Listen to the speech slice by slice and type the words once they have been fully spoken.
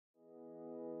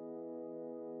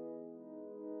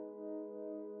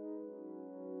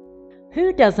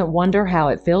Who doesn't wonder how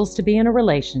it feels to be in a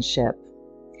relationship?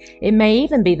 It may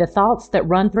even be the thoughts that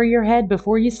run through your head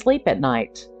before you sleep at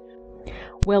night.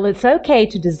 Well, it's okay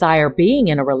to desire being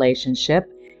in a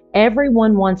relationship.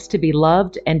 Everyone wants to be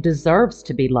loved and deserves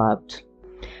to be loved.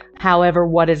 However,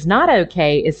 what is not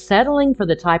okay is settling for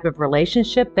the type of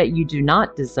relationship that you do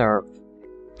not deserve.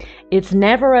 It's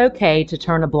never okay to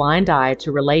turn a blind eye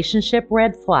to relationship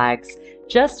red flags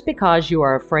just because you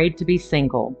are afraid to be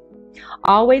single.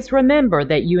 Always remember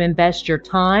that you invest your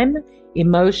time,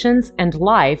 emotions, and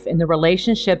life in the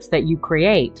relationships that you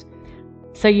create,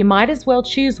 so you might as well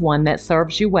choose one that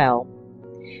serves you well.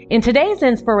 In today's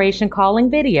Inspiration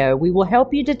Calling video, we will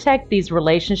help you detect these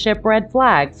relationship red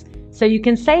flags so you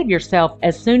can save yourself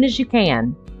as soon as you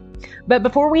can. But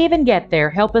before we even get there,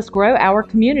 help us grow our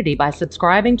community by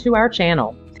subscribing to our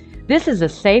channel. This is a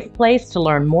safe place to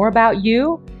learn more about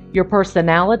you, your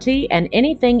personality, and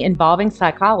anything involving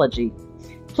psychology.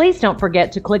 Please don't forget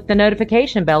to click the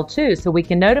notification bell too so we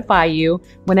can notify you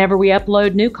whenever we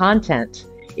upload new content.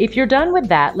 If you're done with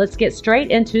that, let's get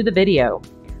straight into the video.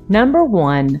 Number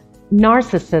 1,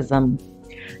 narcissism.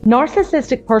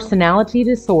 Narcissistic personality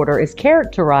disorder is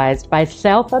characterized by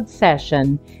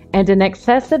self-obsession and an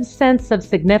excessive sense of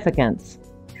significance.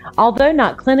 Although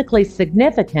not clinically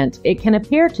significant, it can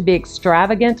appear to be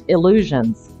extravagant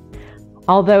illusions.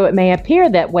 Although it may appear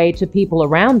that way to people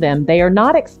around them, they are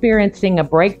not experiencing a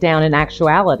breakdown in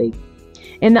actuality.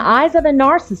 In the eyes of a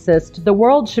narcissist, the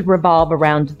world should revolve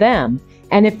around them,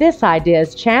 and if this idea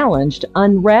is challenged,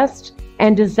 unrest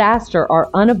and disaster are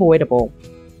unavoidable.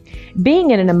 Being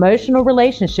in an emotional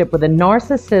relationship with a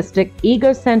narcissistic,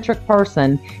 egocentric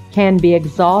person can be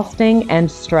exhausting and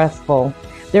stressful.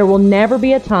 There will never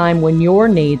be a time when your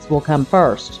needs will come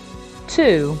first.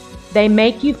 2, they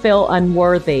make you feel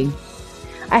unworthy.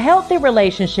 A healthy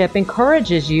relationship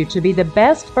encourages you to be the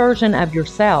best version of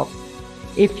yourself.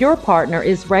 If your partner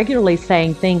is regularly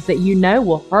saying things that you know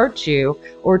will hurt you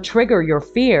or trigger your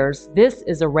fears, this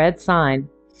is a red sign.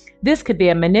 This could be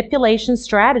a manipulation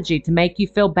strategy to make you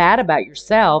feel bad about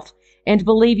yourself and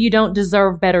believe you don't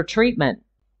deserve better treatment.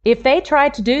 If they try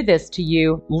to do this to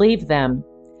you, leave them.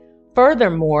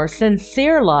 Furthermore,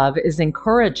 sincere love is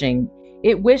encouraging.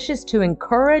 It wishes to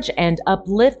encourage and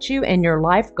uplift you in your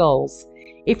life goals.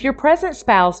 If your present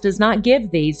spouse does not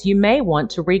give these, you may want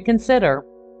to reconsider.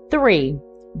 3,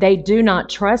 they do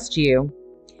not trust you.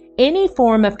 Any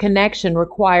form of connection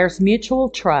requires mutual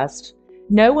trust.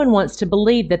 No one wants to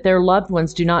believe that their loved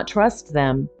ones do not trust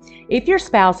them. If your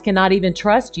spouse cannot even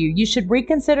trust you, you should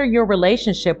reconsider your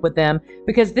relationship with them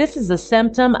because this is a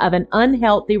symptom of an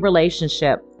unhealthy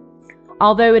relationship.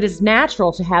 Although it is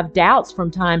natural to have doubts from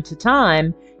time to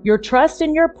time, your trust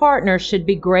in your partner should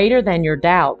be greater than your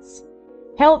doubts.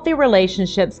 Healthy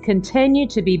relationships continue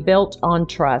to be built on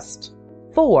trust.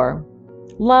 4,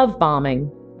 love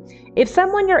bombing. If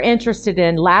someone you're interested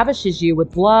in lavishes you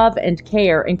with love and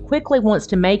care and quickly wants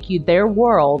to make you their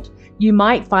world, you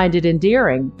might find it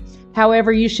endearing.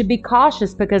 However, you should be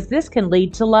cautious because this can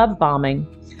lead to love bombing.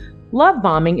 Love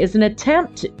bombing is an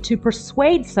attempt to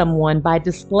persuade someone by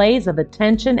displays of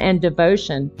attention and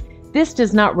devotion. This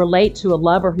does not relate to a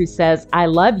lover who says, "I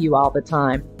love you" all the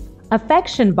time.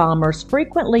 Affection bombers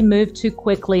frequently move too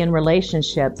quickly in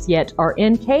relationships, yet are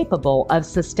incapable of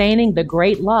sustaining the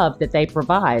great love that they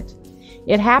provide.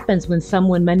 It happens when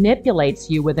someone manipulates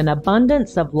you with an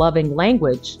abundance of loving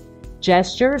language,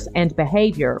 gestures, and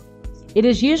behavior. It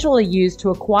is usually used to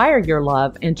acquire your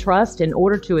love and trust in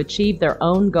order to achieve their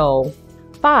own goal.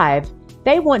 5,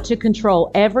 they want to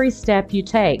control every step you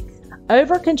take.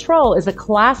 Over-control is a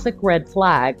classic red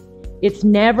flag. It's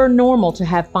never normal to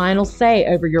have final say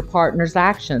over your partner's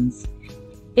actions.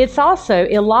 It's also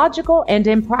illogical and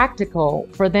impractical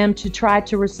for them to try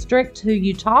to restrict who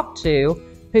you talk to,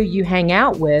 who you hang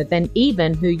out with, and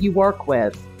even who you work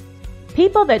with.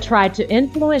 People that try to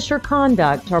influence your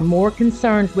conduct are more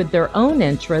concerned with their own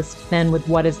interests than with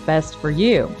what is best for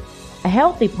you. A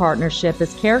healthy partnership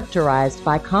is characterized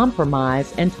by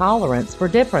compromise and tolerance for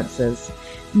differences.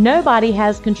 Nobody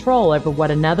has control over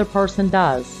what another person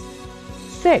does.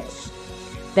 6,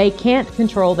 they can't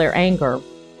control their anger.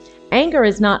 Anger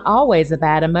is not always a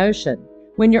bad emotion.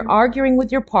 When you're arguing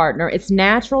with your partner, it's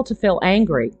natural to feel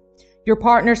angry. Your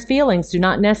partner's feelings do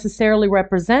not necessarily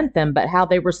represent them, but how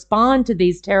they respond to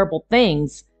these terrible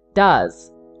things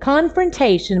does.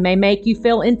 Confrontation may make you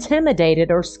feel intimidated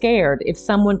or scared if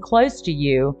someone close to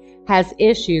you has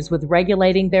issues with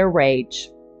regulating their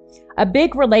rage. A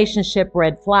big relationship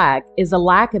red flag is a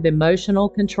lack of emotional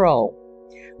control.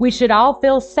 We should all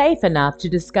feel safe enough to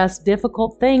discuss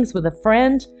difficult things with a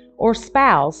friend or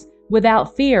spouse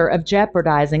without fear of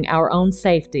jeopardizing our own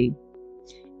safety.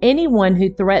 Anyone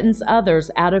who threatens others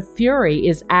out of fury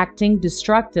is acting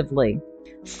destructively.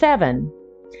 7.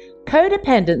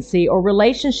 Codependency or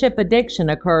relationship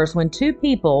addiction occurs when two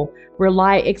people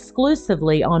rely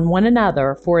exclusively on one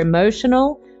another for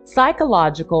emotional,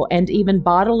 psychological, and even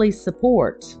bodily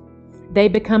support. They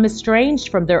become estranged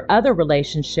from their other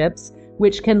relationships,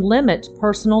 which can limit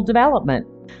personal development.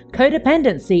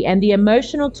 Codependency and the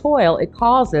emotional toil it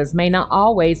causes may not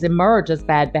always emerge as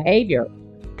bad behavior.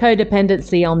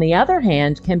 Codependency, on the other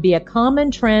hand, can be a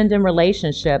common trend in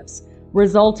relationships,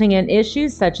 resulting in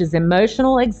issues such as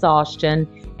emotional exhaustion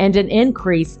and an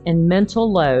increase in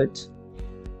mental load.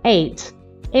 8.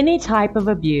 Any type of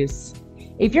abuse.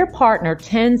 If your partner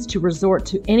tends to resort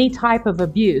to any type of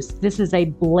abuse, this is a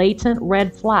blatant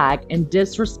red flag and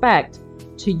disrespect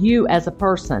to you as a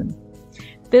person.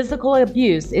 Physical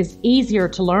abuse is easier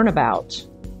to learn about.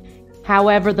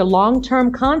 However, the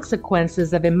long-term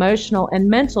consequences of emotional and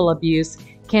mental abuse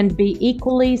can be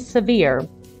equally severe.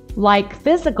 Like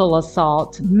physical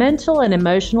assault, mental and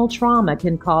emotional trauma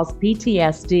can cause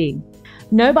PTSD.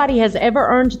 Nobody has ever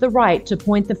earned the right to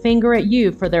point the finger at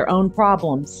you for their own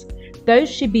problems. Those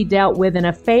should be dealt with in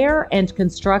a fair and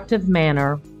constructive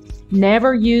manner.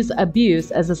 Never use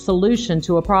abuse as a solution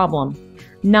to a problem.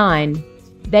 9.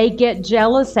 They get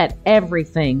jealous at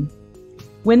everything.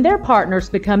 When their partners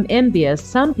become envious,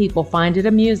 some people find it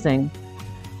amusing.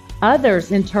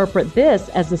 Others interpret this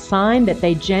as a sign that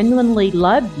they genuinely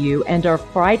love you and are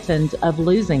frightened of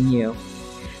losing you.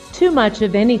 Too much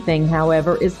of anything,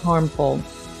 however, is harmful.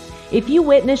 If you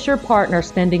witness your partner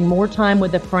spending more time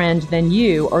with a friend than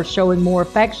you or showing more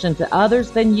affection to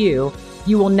others than you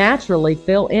will naturally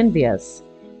feel envious.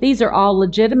 These are all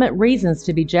legitimate reasons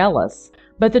to be jealous.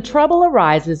 But the trouble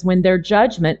arises when their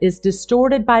judgment is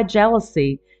distorted by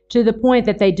jealousy to the point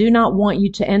that they do not want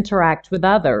you to interact with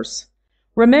others.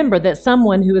 Remember that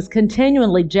someone who is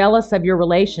continually jealous of your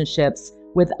relationships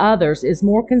with others is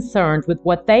more concerned with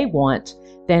what they want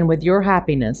than with your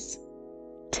happiness.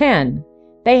 10.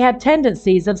 They have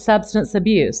tendencies of substance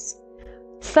abuse.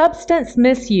 Substance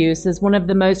misuse is one of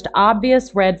the most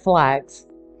obvious red flags.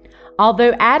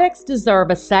 Although addicts deserve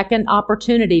a second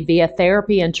opportunity via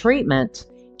therapy and treatment,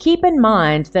 keep in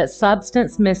mind that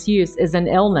substance misuse is an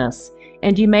illness,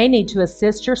 and you may need to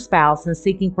assist your spouse in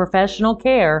seeking professional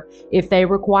care if they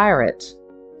require it.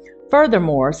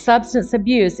 Furthermore, substance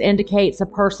abuse indicates a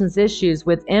person's issues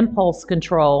with impulse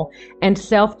control and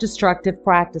self-destructive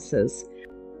practices.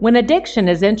 When addiction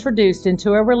is introduced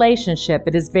into a relationship,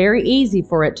 it is very easy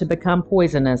for it to become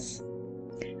poisonous.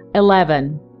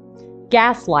 11.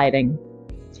 Gaslighting.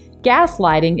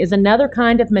 Gaslighting is another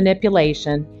kind of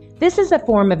manipulation. This is a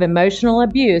form of emotional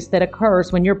abuse that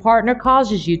occurs when your partner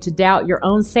causes you to doubt your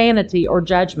own sanity or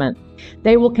judgment.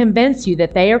 They will convince you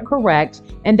that they are correct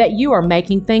and that you are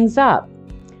making things up.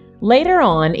 Later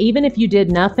on, even if you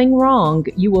did nothing wrong,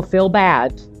 you will feel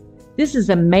bad. This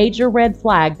is a major red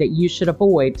flag that you should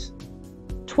avoid.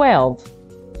 12.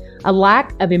 A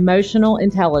lack of emotional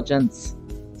intelligence.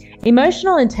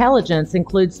 Emotional intelligence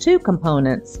includes two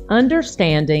components: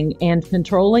 understanding and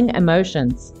controlling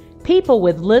emotions. People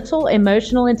with little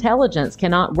emotional intelligence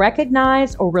cannot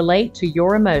recognize or relate to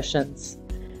your emotions.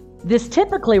 This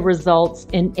typically results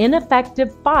in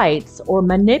ineffective fights or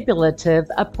manipulative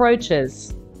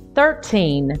approaches.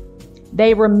 13.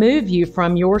 They remove you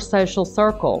from your social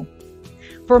circle.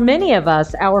 For many of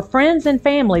us, our friends and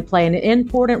family play an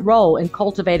important role in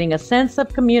cultivating a sense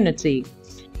of community.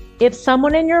 If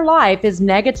someone in your life is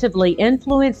negatively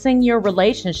influencing your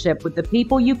relationship with the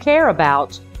people you care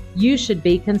about, you should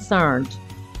be concerned.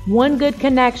 One good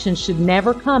connection should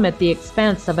never come at the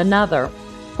expense of another.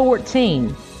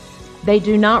 14. They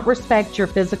do not respect your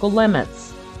physical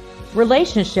limits.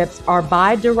 Relationships are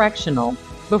bi-directional.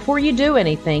 Before you do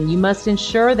anything, you must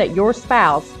ensure that your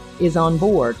spouse is on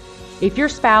board. If your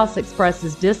spouse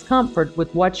expresses discomfort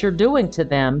with what you're doing to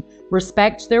them,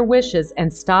 respect their wishes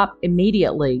and stop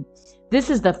immediately. This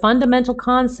is the fundamental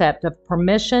concept of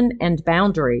permission and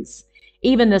boundaries.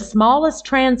 Even the smallest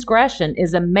transgression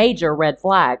is a major red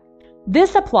flag.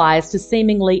 This applies to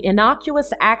seemingly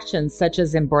innocuous actions such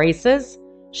as embraces,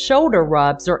 shoulder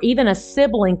rubs, or even a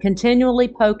sibling continually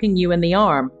poking you in the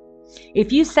arm.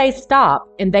 If you say stop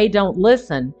and they don't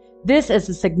listen, this is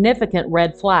a significant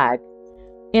red flag.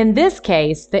 In this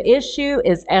case, the issue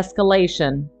is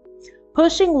escalation.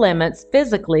 Pushing limits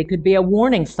physically could be a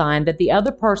warning sign that the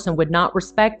other person would not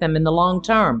respect them in the long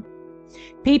term.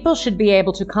 People should be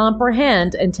able to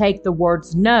comprehend and take the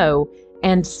words no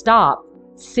and stop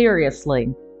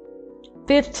seriously.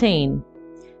 15.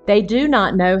 They do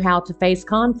not know how to face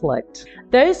conflict.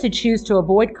 Those who choose to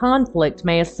avoid conflict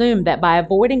may assume that by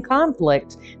avoiding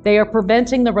conflict, they are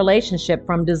preventing the relationship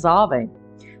from dissolving.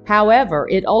 However,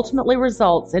 it ultimately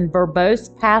results in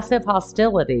verbose passive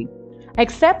hostility.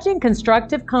 Accepting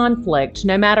constructive conflict,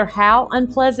 no matter how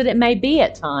unpleasant it may be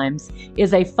at times,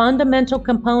 is a fundamental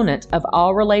component of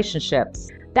all relationships.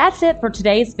 That's it for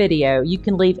today's video. You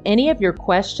can leave any of your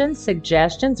questions,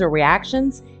 suggestions, or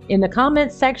reactions in the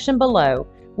comments section below.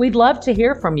 We'd love to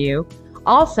hear from you.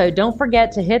 Also, don't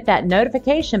forget to hit that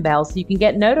notification bell so you can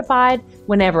get notified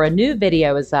whenever a new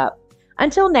video is up.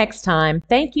 Until next time,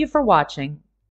 thank you for watching.